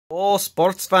Oh,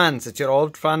 sports fans, it's your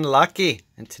old friend Lucky,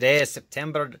 and today is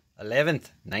September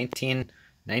 11th,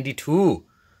 1992,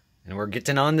 and we're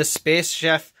getting on the Space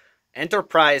Chef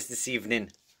Enterprise this evening,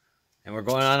 and we're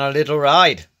going on a little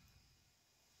ride.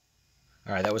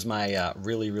 Alright, that was my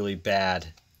really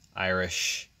bad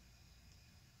Irish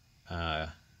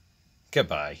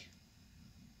goodbye.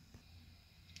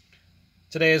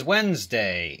 Today is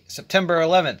Wednesday, September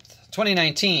 11th,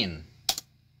 2019.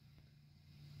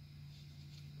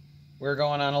 We're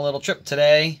going on a little trip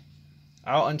today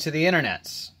out into the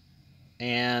internets.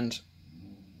 And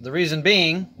the reason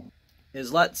being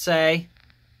is, let's say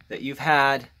that you've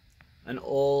had an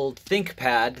old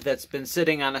ThinkPad that's been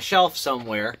sitting on a shelf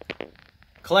somewhere,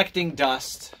 collecting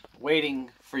dust,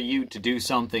 waiting for you to do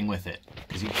something with it.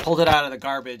 Because you pulled it out of the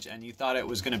garbage and you thought it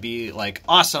was going to be like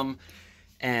awesome,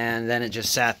 and then it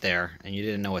just sat there and you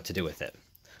didn't know what to do with it.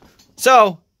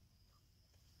 So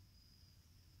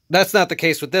that's not the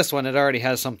case with this one. It already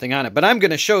has something on it. But I'm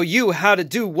going to show you how to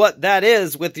do what that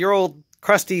is with your old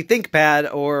crusty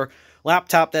ThinkPad or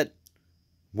laptop that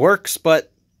works,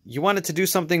 but you want it to do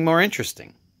something more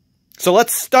interesting. So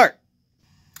let's start.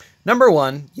 Number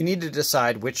one, you need to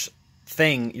decide which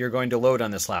thing you're going to load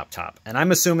on this laptop. And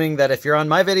I'm assuming that if you're on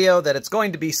my video, that it's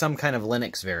going to be some kind of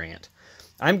Linux variant.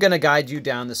 I'm going to guide you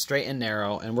down the straight and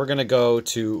narrow, and we're going to go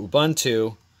to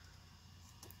Ubuntu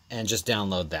and just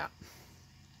download that.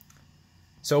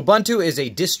 So Ubuntu is a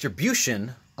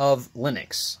distribution of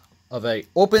Linux, of an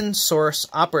open source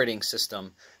operating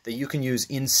system that you can use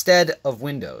instead of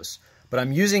Windows. But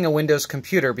I'm using a Windows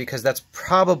computer because that's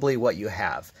probably what you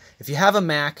have. If you have a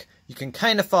Mac, you can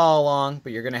kind of follow along,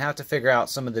 but you're going to have to figure out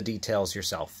some of the details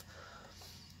yourself.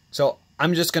 So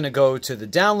I'm just going to go to the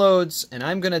downloads, and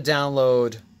I'm going to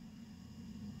download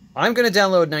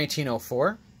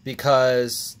 1904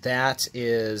 because that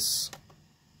is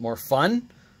more fun.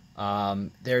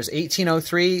 There's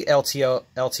 1803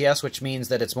 LTS, which means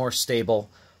that it's more stable,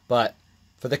 but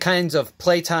for the kinds of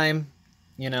playtime,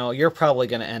 you know, you're probably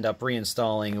going to end up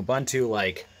reinstalling Ubuntu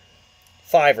like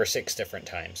 5 or 6 different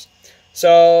times.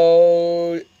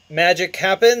 So magic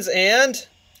happens, and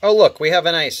oh look, we have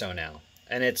an ISO now,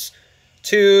 and it's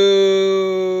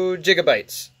 2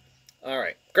 gigabytes. All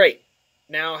right, great.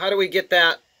 Now, how do we get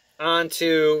that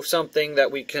onto something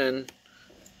that we can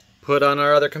put on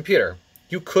our other computer?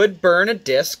 You could burn a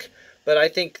disk, but I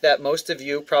think that most of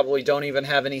you probably don't even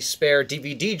have any spare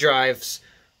DVD drives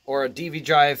or a DVD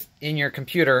drive in your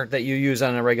computer that you use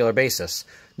on a regular basis.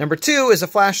 Number two is a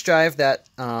flash drive that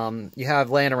you have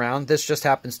laying around. This just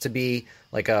happens to be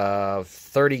like a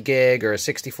 30 gig or a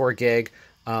 64 gig.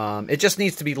 It just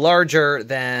needs to be larger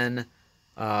than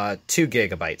 2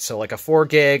 gigabytes. So like a 4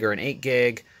 gig or an 8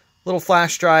 gig little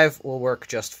flash drive will work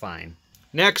just fine.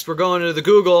 Next, we're going to the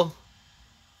Google.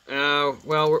 Well,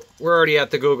 we're already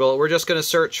at the Google. We're just going to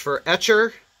search for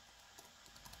etcher.io.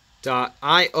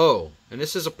 And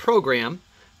this is a program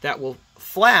that will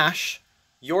flash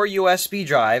your USB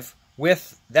drive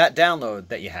with that download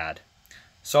that you had.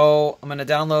 So I'm going to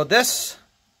download this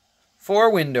for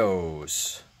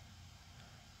Windows.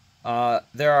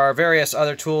 There are various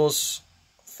other tools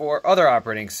for other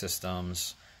operating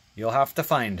systems. You'll have to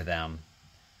find them.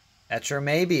 Etcher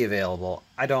may be available.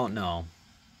 I don't know.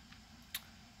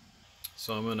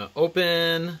 So I'm going to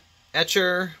open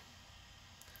Etcher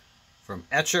from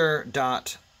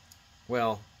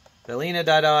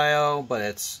Bellina.io, but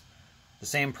it's the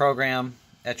same program,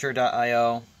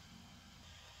 Etcher.io.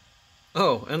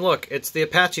 Oh, and look, it's the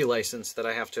Apache license that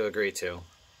I have to agree to.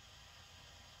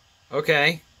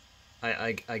 Okay,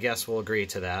 I guess we'll agree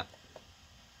to that.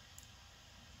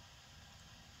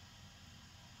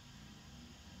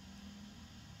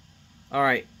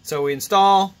 Alright, so we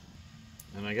install,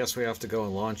 and I guess we have to go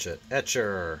and launch it.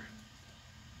 Etcher.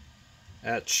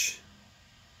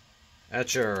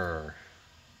 Etcher.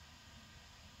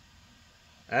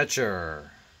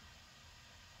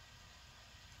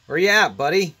 Where you at,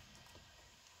 buddy?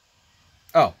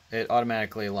 Oh, it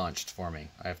automatically launched for me.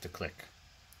 I have to click.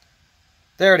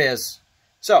 There it is.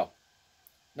 So,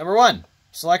 number one,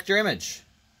 select your image.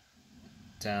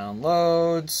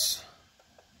 Downloads.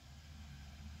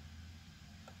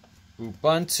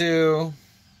 Ubuntu.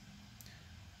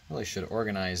 Really should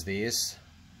organize these.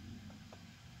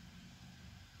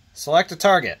 Select a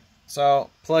target.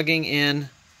 So, plugging in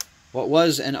what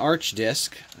was an Arch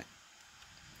disk.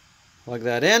 Plug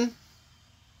that in.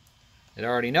 It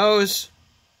already knows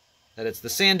that it's the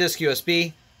SanDisk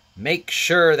USB. Make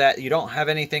sure that you don't have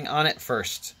anything on it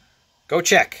first. Go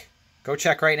check. Go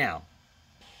check right now.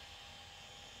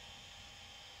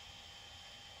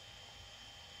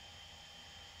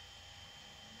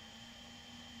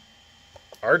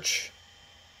 Arch.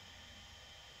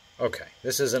 Okay,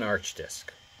 this is an Arch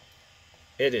disk.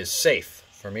 It is safe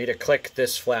for me to click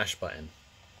this flash button.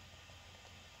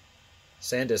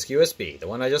 SanDisk USB, the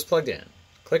one I just plugged in.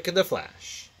 Click the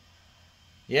flash.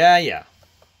 Yeah.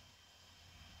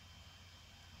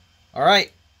 All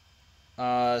right.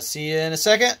 See you in a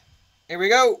second. Here we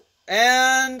go.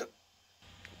 And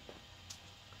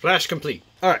flash complete.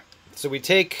 All right. So we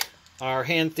take our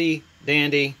handy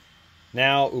dandy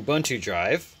now Ubuntu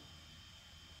drive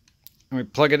and we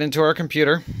plug it into our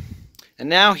computer. And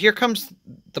now here comes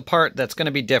the part that's going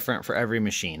to be different for every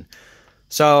machine.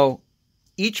 So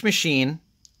each machine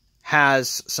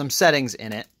has some settings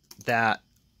in it that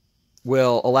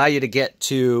will allow you to get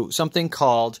to something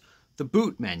called the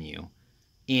boot menu.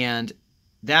 And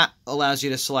that allows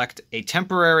you to select a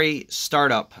temporary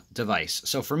startup device.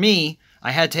 So for me,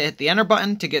 I had to hit the enter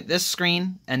button to get this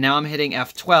screen, and now I'm hitting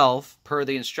F12 per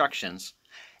the instructions.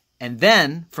 And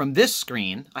then from this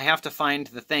screen, I have to find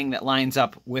the thing that lines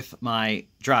up with my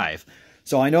drive.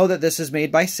 So I know that this is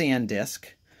made by SanDisk,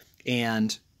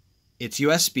 and it's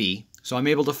USB. So I'm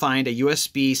able to find a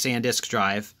USB SanDisk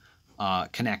drive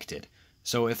connected.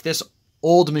 So if this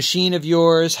old machine of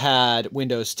yours had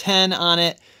Windows 10 on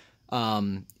it,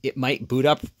 it might boot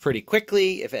up pretty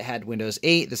quickly. If it had Windows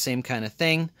 8, the same kind of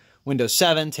thing. Windows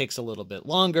 7 takes a little bit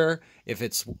longer. If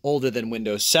it's older than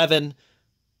Windows 7,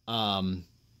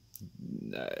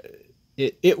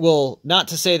 it will, not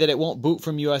to say that it won't boot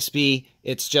from USB,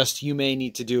 it's just you may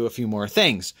need to do a few more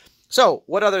things. So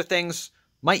what other things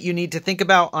might you need to think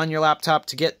about on your laptop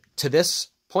to get to this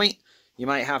point? You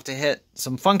might have to hit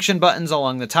some function buttons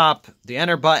along the top, the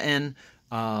enter button.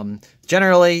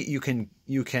 Generally, you can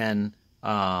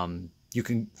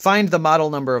find the model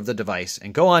number of the device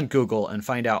and go on Google and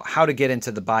find out how to get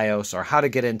into the BIOS or how to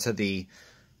get into the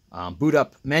boot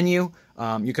up menu.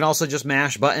 You can also just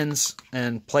mash buttons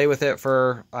and play with it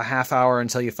for a half hour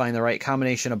until you find the right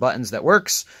combination of buttons that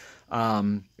works.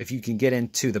 If you can get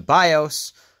into the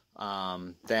BIOS,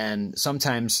 then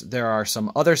sometimes there are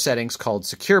some other settings called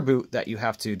secure boot that you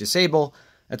have to disable.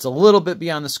 It's a little bit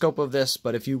beyond the scope of this,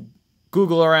 but if you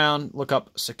Google around, look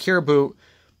up secure boot,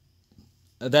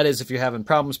 that is, if you're having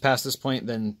problems past this point,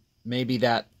 then maybe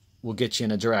that will get you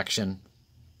in a direction,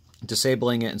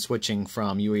 disabling it and switching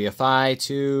from UEFI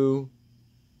to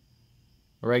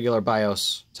a regular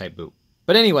BIOS type boot.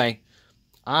 But anyway,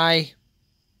 I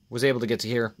was able to get to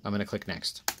here. I'm going to click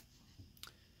next.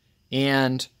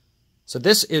 And so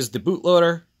this is the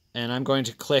bootloader, and I'm going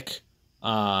to click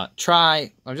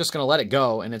try. I'm just going to let it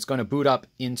go, and it's going to boot up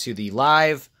into the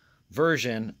live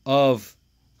version of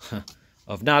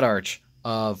not Arch,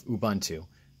 of Ubuntu.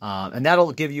 And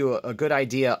that'll give you a good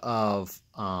idea of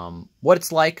what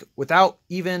it's like without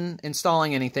even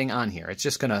installing anything on here. It's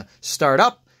just going to start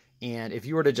up, and if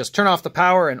you were to just turn off the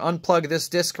power and unplug this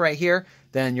disk right here,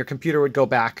 then your computer would go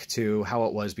back to how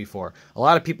it was before. A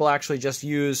lot of people actually just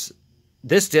use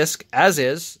this disk as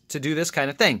is to do this kind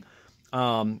of thing.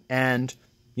 And,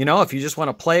 you know, if you just want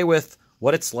to play with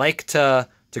what it's like to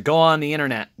go on the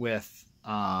internet with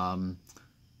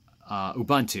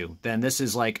Ubuntu, then this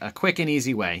is like a quick and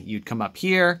easy way. You'd come up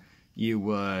here, you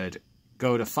would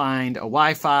go to find a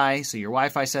Wi-Fi. So your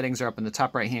Wi-Fi settings are up in the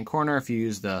top right-hand corner. If you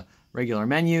use the regular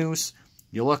menus,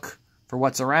 you look for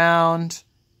what's around.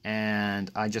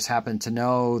 And I just happen to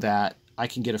know that I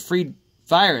can get a free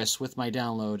virus with my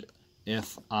download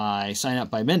if I sign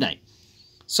up by midnight.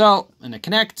 So I'm going to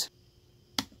connect.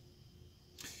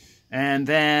 And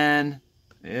then,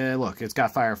 look, it's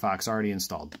got Firefox already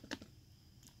installed.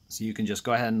 So you can just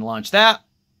go ahead and launch that.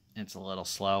 It's a little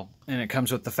slow. And it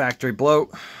comes with the factory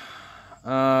bloat.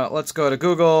 Let's go to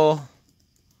google.com.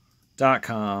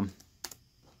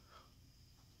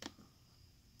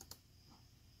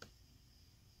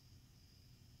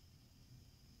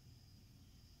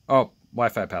 Oh,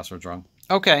 Wi-Fi password's wrong.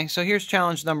 Okay, so here's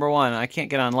challenge number 1. I can't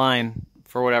get online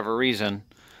for whatever reason.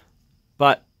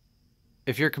 But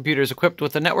if your computer is equipped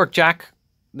with a network jack,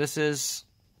 this is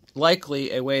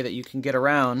likely a way that you can get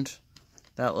around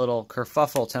that little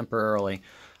kerfuffle temporarily.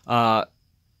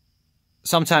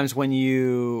 Sometimes when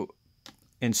you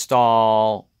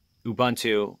install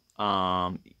Ubuntu,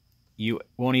 you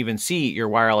won't even see your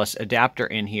wireless adapter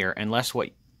in here unless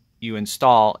what you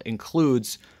install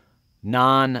includes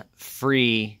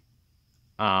non-free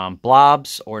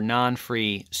blobs or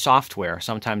non-free software.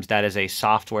 Sometimes that is a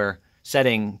software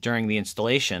setting during the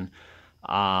installation,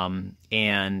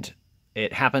 and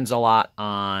it happens a lot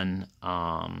on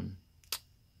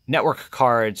network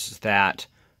cards that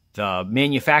the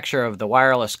manufacturer of the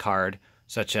wireless card,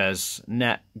 such as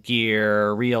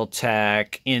Netgear,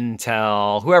 Realtek,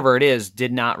 Intel, whoever it is,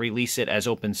 did not release it as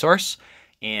open source,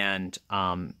 and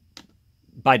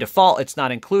by default, it's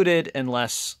not included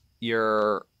unless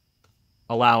you're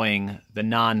allowing the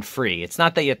non-free. It's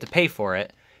not that you have to pay for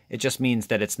it. It just means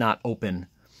that it's not open.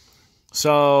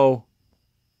 So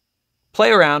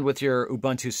play around with your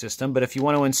Ubuntu system, but if you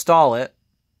want to install it,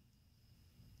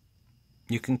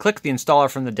 you can click the installer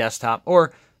from the desktop,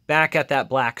 or back at that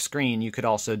black screen, you could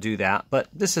also do that. But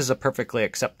this is a perfectly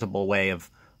acceptable way of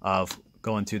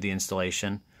going through the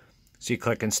installation. So you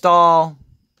click install,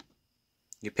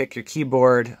 you pick your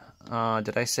keyboard.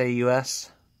 Did I say US?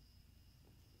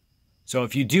 So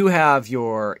if you do have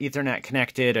your Ethernet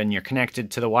connected and you're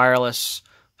connected to the wireless,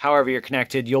 however you're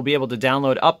connected, you'll be able to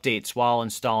download updates while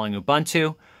installing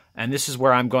Ubuntu. And this is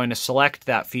where I'm going to select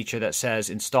that feature that says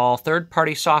install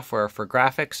third-party software for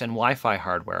graphics and Wi-Fi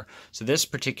hardware. So this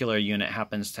particular unit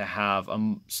happens to have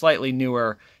a slightly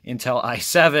newer Intel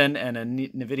i7 and a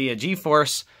NVIDIA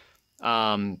GeForce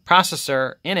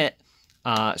processor in it.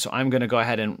 So I'm going to go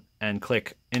ahead and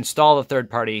click install the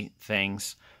third-party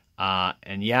things.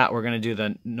 And yeah, we're going to do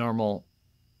the normal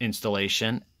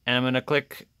installation. And I'm going to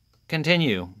click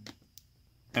continue.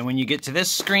 And when you get to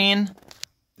this screen,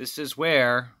 this is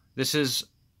where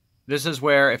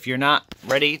if you're not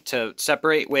ready to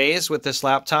separate ways with this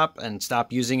laptop and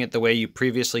stop using it the way you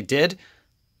previously did,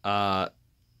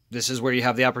 this is where you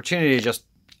have the opportunity to just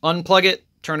unplug it,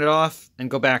 turn it off, and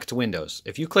go back to Windows.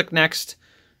 If you click next,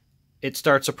 it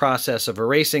starts a process of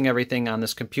erasing everything on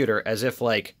this computer as if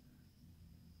like,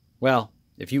 well,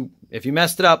 if you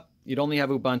messed it up, you'd only have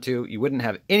Ubuntu, you wouldn't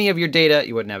have any of your data,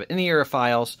 you wouldn't have any of your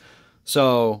files.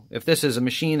 So if this is a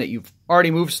machine that you've already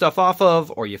moved stuff off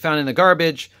of or you found in the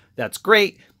garbage, that's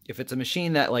great. If it's a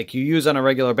machine that like you use on a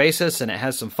regular basis and it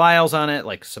has some files on it,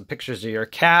 like some pictures of your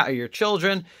cat or your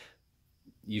children,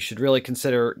 you should really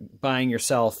consider buying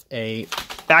yourself a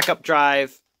backup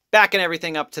drive, backing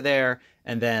everything up to there,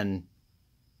 and then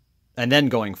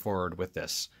going forward with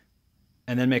this.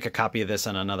 And then make a copy of this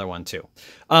on another one too.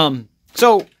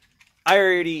 So I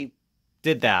already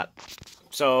did that.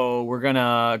 So we're going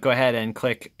to go ahead and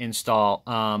click install.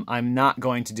 I'm not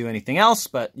going to do anything else,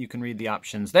 but you can read the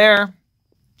options there.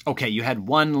 Okay, you had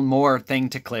one more thing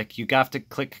to click. You have to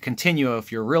click continue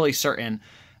if you're really certain.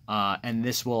 And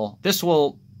this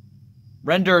will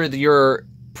render your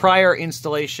prior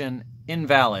installation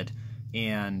invalid.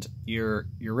 And you're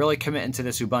really committing to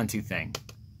this Ubuntu thing.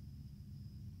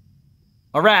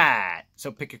 All right, so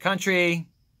pick your country,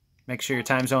 make sure your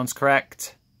time zone's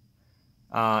correct.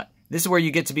 This is where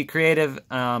you get to be creative.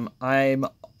 I'm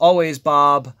always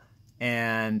Bob,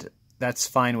 and that's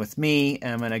fine with me.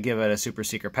 And I'm going to give it a super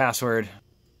secret password.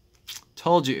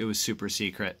 Told you it was super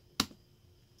secret.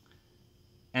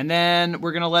 And then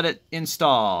we're going to let it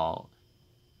install.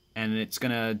 And it's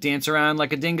going to dance around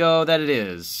like a dingo that it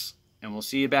is. And we'll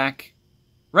see you back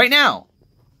right now.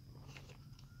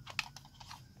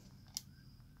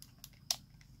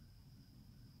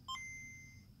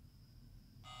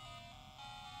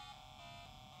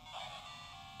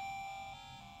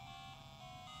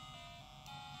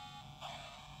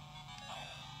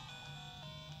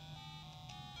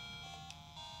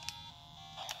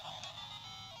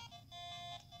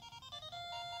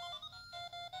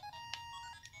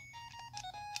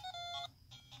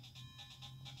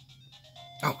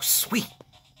 Oh, sweet.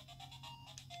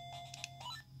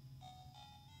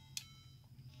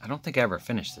 I don't think I ever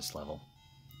finished this level.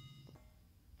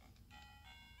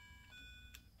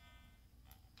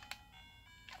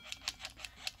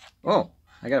 Oh,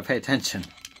 I gotta pay attention.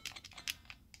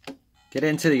 Get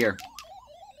into your...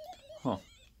 Oh,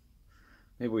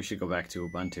 maybe we should go back to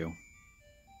Ubuntu.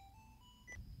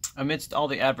 Amidst all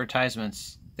the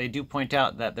advertisements, they do point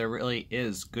out that there really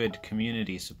is good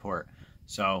community support.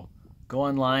 So go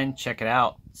online, check it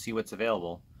out, see what's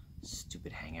available.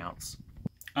 Stupid Hangouts.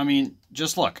 I mean,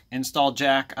 just look, install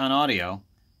Jack on audio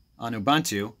on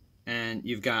Ubuntu, and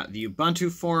you've got the Ubuntu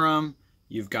forum,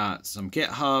 you've got some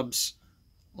GitHubs,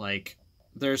 like,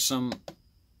 there's some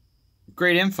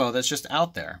great info that's just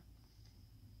out there.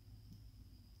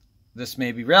 This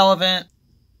may be relevant.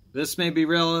 This may be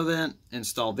relevant.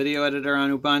 Install video editor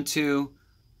on Ubuntu.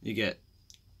 You get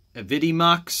a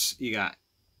Vidimux. You got,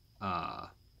 I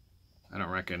don't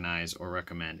recognize or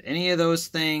recommend any of those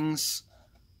things.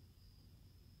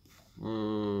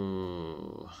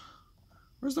 Ooh.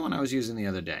 Where's the one I was using the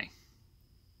other day?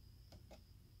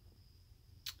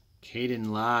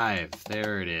 Kdenlive.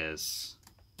 There it is.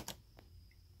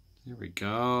 There we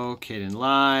go.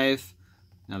 Kdenlive.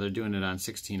 Now they're doing it on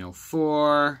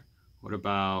 1604. What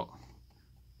about,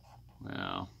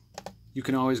 well, you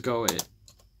can always go at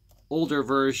older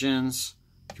versions.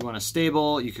 If you want a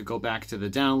stable, you could go back to the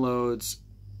downloads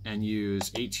and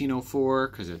use 1804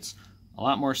 because it's a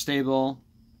lot more stable.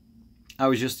 I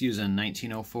was just using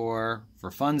 1904 for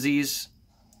funsies,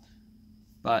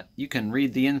 but you can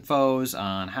read the infos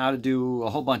on how to do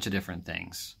a whole bunch of different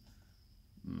things.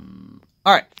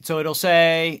 All right, so it'll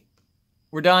say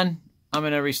we're done. I'm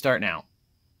going to restart now,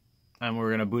 and we're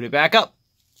going to boot it back up.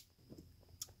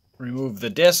 Remove the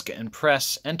disk and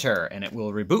press enter, and it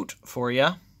will reboot for you.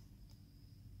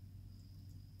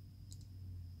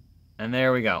 And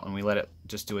there we go, and we let it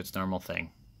just do its normal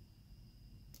thing.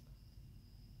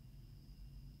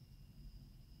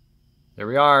 There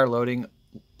we are, loading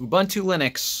Ubuntu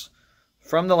Linux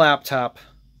from the laptop,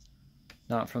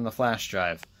 not from the flash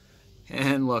drive.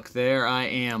 And look, there I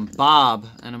am, Bob,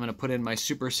 and I'm going to put in my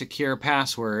super secure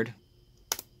password.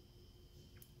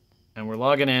 And we're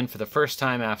logging in for the first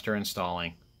time after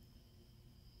installing.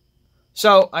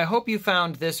 So I hope you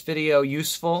found this video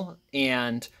useful,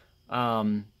 and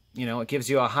you know, it gives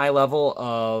you a high level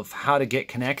of how to get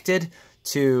connected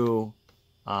to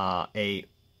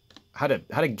how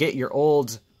to get your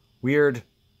old weird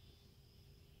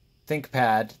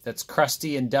ThinkPad that's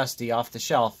crusty and dusty off the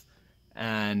shelf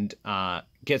and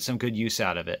get some good use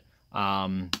out of it.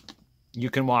 You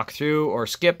can walk through or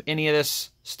skip any of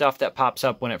this stuff that pops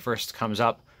up when it first comes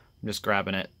up. I'm just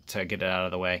grabbing it to get it out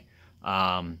of the way.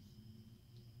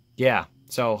 Yeah,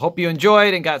 so hope you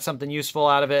enjoyed and got something useful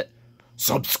out of it.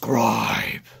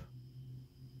 Subscribe!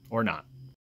 Or not.